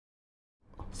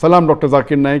Salam Dr.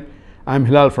 Zakir Naik. I am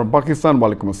Hilal from Pakistan.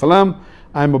 Walaikum Assalam.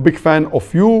 I am a big fan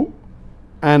of you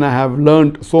and I have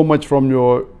learned so much from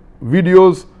your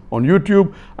videos on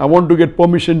YouTube. I want to get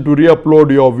permission to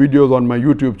re-upload your videos on my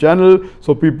YouTube channel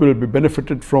so people will be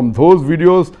benefited from those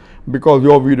videos because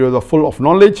your videos are full of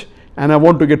knowledge, and I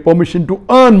want to get permission to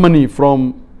earn money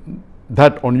from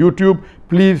that on YouTube.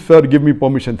 Please sir, give me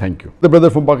permission, thank you. The brother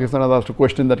from Pakistan has asked a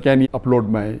question that can he upload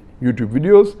my YouTube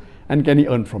videos and can he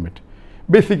earn from it.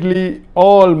 Basically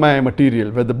all my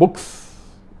material, whether books,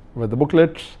 whether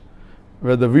booklets,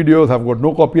 whether videos have got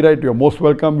no copyright, you're most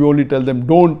welcome. You only tell them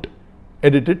don't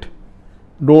edit it,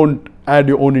 don't add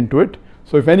your own into it.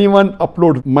 So if anyone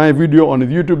uploads my video on his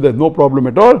YouTube, there's no problem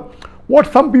at all.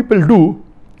 What some people do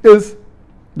is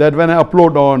that when I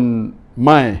upload on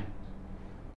my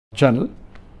channel,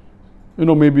 you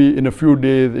know, maybe in a few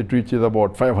days it reaches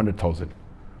about 500,000.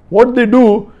 What they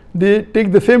do, they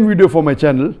take the same video for my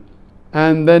channel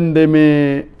and then they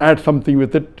may add something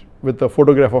with it, with a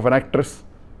photograph of an actress.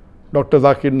 Dr.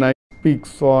 Zakir Naik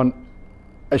speaks on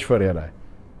Aishwarya Rai.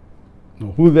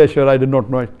 No, who's Aishwarya? I did not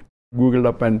know. I googled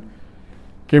up and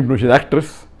came to know she's an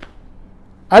actress.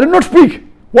 I did not speak.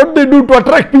 What they do to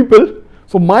attract people.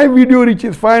 So my video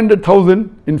reaches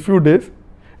 500,000 in few days.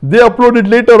 They upload it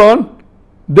later on,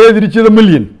 theirs reaches 1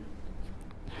 million.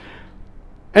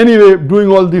 Anyway, doing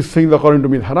all these things according to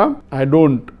me is haram. I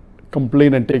don't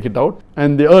complain and take it out,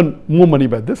 and they earn more money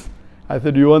by this. I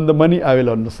said, you earn the money, I will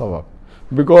earn the sawab.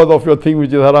 Because of your thing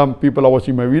which is haram, people are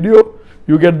watching my video,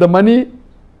 you get the money,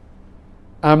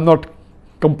 I'm not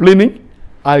complaining,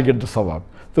 I'll get the sawab.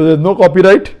 So there's no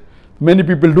copyright. Many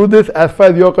people do this. As far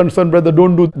as you're concerned, brother,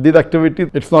 don't do these activities.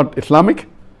 It's not Islamic.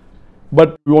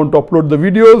 But you want to upload the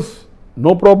videos,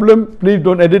 no problem. Please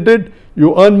don't edit it.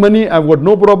 You earn money, I've got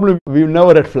no problem. We will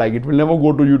never red flag it. We'll never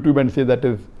go to YouTube and say that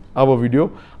is our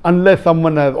video. Unless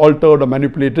someone has altered or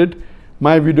manipulated.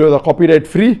 My videos are copyright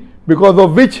free, because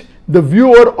of which the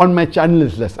viewer on my channel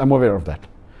is less. I'm aware of that.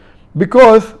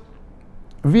 Because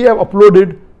we have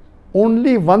uploaded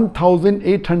only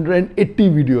 1,880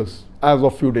 videos as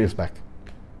of few days back.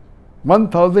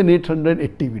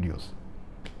 1,880 videos.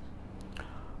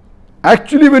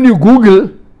 Actually, when you Google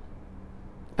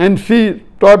and see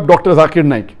top Dr. Zakir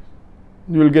Naik,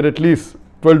 you will get at least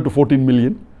 12 to 14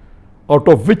 million, out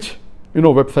of which, you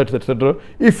know, websites, etc.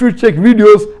 If you check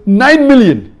videos, 9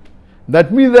 million.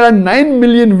 That means there are 9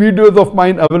 million videos of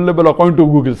mine available according to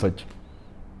Google search.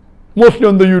 Mostly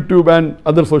on the YouTube and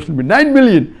other social media. 9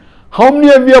 million. How many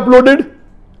have we uploaded?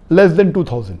 Less than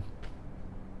 2,000.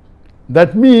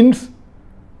 That means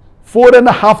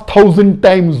 4,500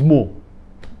 times more.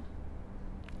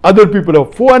 Other people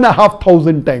have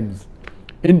 4,500 times.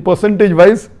 In percentage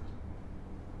wise,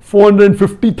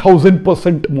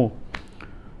 450,000% more.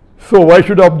 So why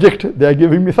should I object? They are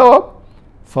giving me sawab.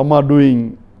 Some are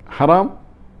doing haram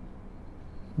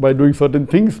by doing certain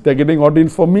things. They are getting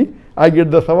audience from me. I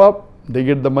get the sawab. They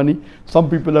get the money. Some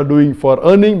people are doing for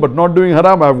earning but not doing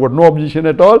haram. I have got no objection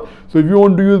at all. So if you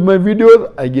want to use my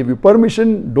videos, I give you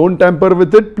permission. Don't tamper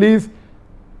with it. Please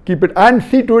keep it and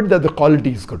see to it that the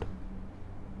quality is good.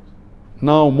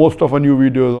 Now most of our new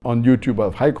videos on YouTube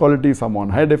are high quality, some on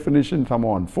high definition, some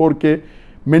on 4K.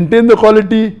 Maintain the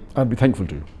quality. I'll be thankful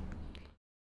to you.